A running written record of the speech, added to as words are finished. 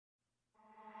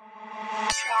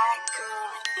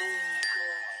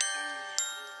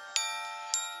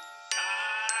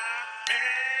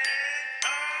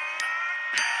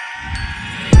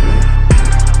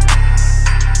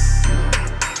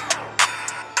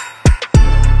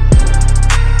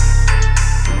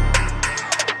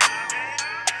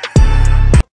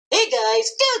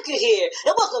Goku here,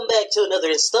 and welcome back to another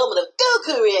installment of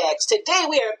Goku Reacts. Today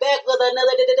we are back with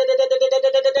another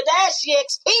Dash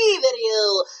XP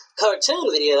video,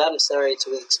 cartoon video. I'm sorry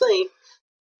to explain.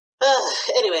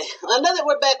 Anyway,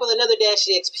 we're back with another Dash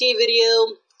XP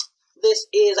video. This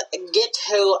is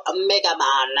GHETTO Mega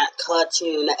Man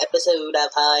cartoon episode 5.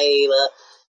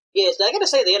 Yes, I gotta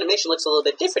say the animation looks a little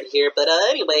bit different here, but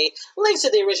anyway, links to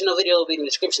the original video will be in the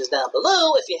descriptions down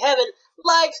below. If you haven't,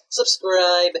 like,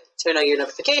 subscribe, turn on your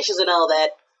notifications and all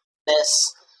that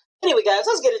mess. Anyway, guys,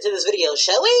 let's get into this video,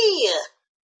 shall we?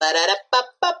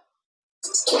 Ba-da-da-ba-ba.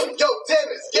 Yo,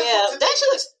 Dennis. Yeah, that shit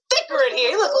looks thicker in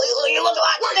here. You look a lot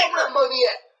thicker. Where your money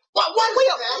at? What? We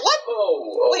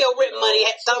don't rip money.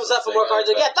 Thumbs up for more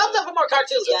cartoons. Yeah, thumbs up for more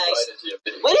cartoons, guys.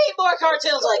 We need more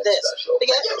cartoons like this.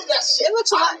 Because it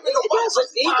looks a lot. It does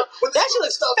look evil. That shit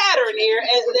looks fatter in here,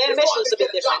 and the animation looks a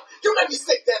bit different. You made me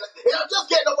sick, Dennis. And I'm just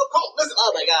getting over a cold. Listen.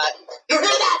 Oh my god. You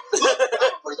hear that? Look,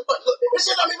 this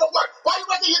shit don't even work. Why you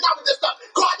wasting your time with this stuff?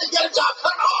 Go out and get a job.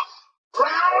 Cut it off.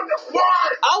 Round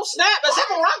one. Oh snap! Is that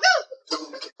Morocco?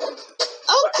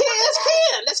 Okay,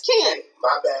 that's Ken.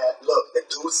 My bad. Look, the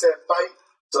dude said fight,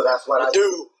 so that's what I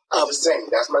do. I'm just saying,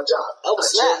 that's my job. Oh,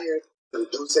 snap. Here, the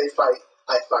dude say fight,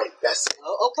 I fight. That's it.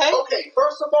 Oh, okay. Okay,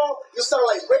 first of all, you sound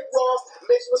like Rick Ross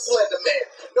mixed with Slender Man.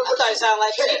 No, I thought you sounded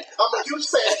like Ken. I'm a huge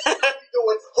fan. What you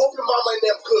doing? Hope your mama and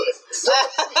them good.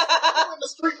 You in the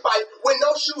street fight with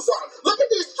no shoes on. Look at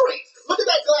these streets. Look at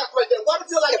that glass right there. Why do you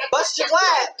feel like that? Bust your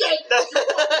glass. Glass.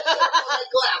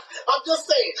 I'm just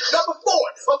saying. Number 4.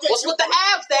 Okay. What's with the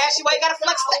abs, Dashy? Why you gotta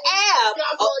flex the ab? Why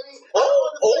are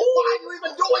you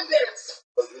even doing this?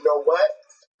 But you know what?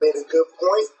 Made a good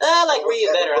point. I like Ryu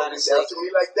better, honestly. To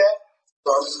me like that,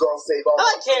 so I'm just gonna save all. I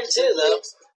like Ken too, though.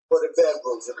 For the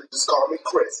bedrooms, you could just call me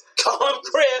Chris. Call him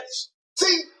Chris.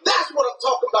 See, that's what I'm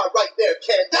talking about right there,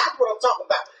 Ken. That's what I'm talking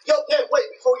about. Yo, Ken, wait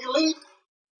before you leave.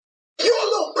 You a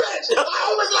little bitch! I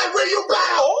always like where you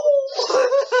bow!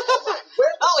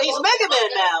 Oh, he's Mega Man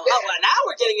now. Oh, well, now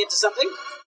we're getting into something.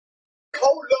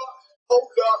 Hold up.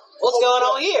 What's going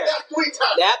on here? That's 3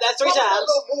 times. Yeah, that's 3 times. That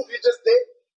little move you just did.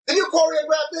 Did you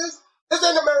choreograph this? This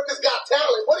ain't America's Got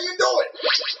Talent. What are you doing?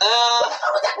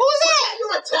 What was that?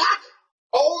 You attack?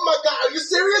 Oh my God, are you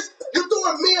serious? You're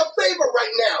doing me a favor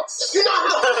right now. You know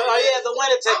how? Oh yeah, the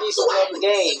winner techniques to win the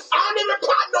game. I don't even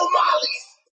pop no mollies.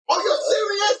 Are you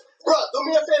serious? Bruh, do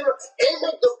me a favor, aim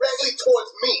it directly towards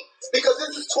me. Because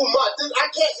this is too much. I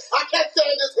can't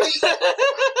stand this piece. Matter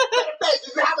of fact,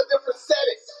 you can have a different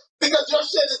setting. Because your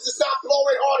shit is just not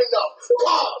blowing hard enough.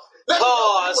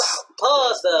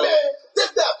 Pause though. Man, this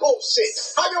that bullshit.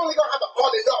 How you only gonna have an on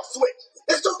and off switch?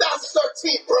 It's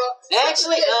 2013, bruh.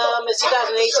 Actually, it's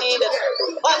 2018.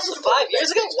 That's 5 years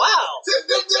ago? Wow.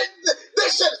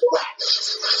 This shit is whack.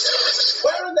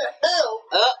 Where in the hell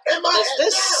am I is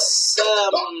this,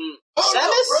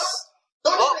 Samus?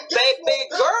 Oh, baby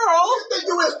girl.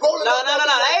 No,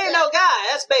 that ain't no guy.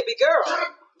 That's baby girl.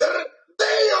 Damn!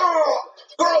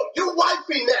 Girl, you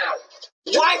wifey now.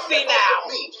 Wifey now.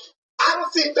 I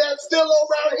don't see Ben Stillo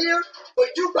around here,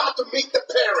 but you about to meet the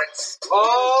parents.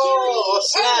 Oh,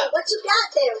 snap. Hey, what you got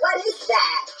there? What is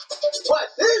that?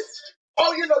 What, this? Oh,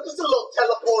 you know, just a little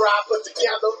teleporter I put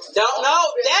together.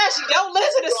 Dashy, don't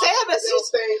listen to Samus.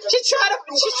 She's trying to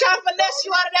finesse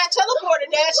you out of that teleporter,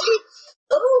 Dashy.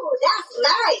 Ooh, that's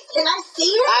nice. Can I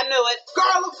see it? I knew it.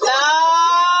 Girl, of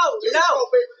course. No.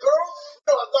 Baby girl.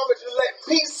 You know, as long as you let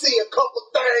me see a couple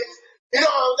things, you know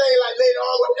what I'm saying, like later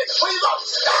on with this. Please don't.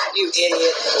 You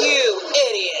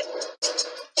idiot.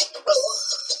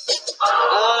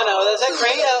 Oh no, there's that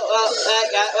crane. That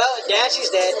guy. Well, Dashy's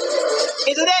dead.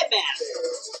 He's a dead man.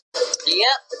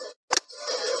 Yep.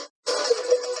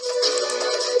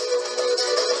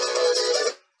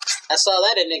 I saw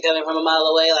that ending coming from a mile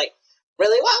away. Like,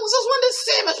 really? Why was this one? This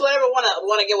Samus would ever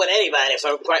want to get with anybody?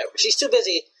 So she's too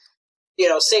busy,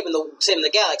 saving the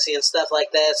galaxy and stuff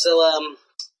like that. So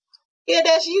yeah,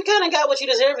 Dashy, you kind of got what you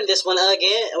deserve in this one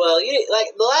again. Well, you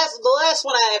like the last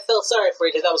one I felt sorry for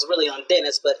you because I was really on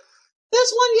Dennis, but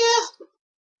this one, yeah,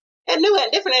 and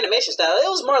had different animation style. It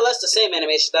was more or less the same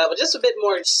animation style, but just a bit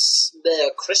more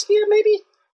crispier, maybe.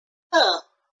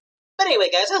 But anyway,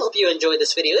 guys, I hope you enjoyed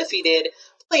this video. If you did,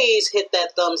 please hit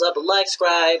that thumbs up,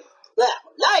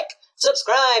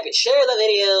 subscribe, share the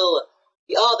video,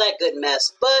 all that good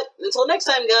mess. But until next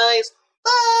time, guys,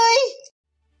 bye!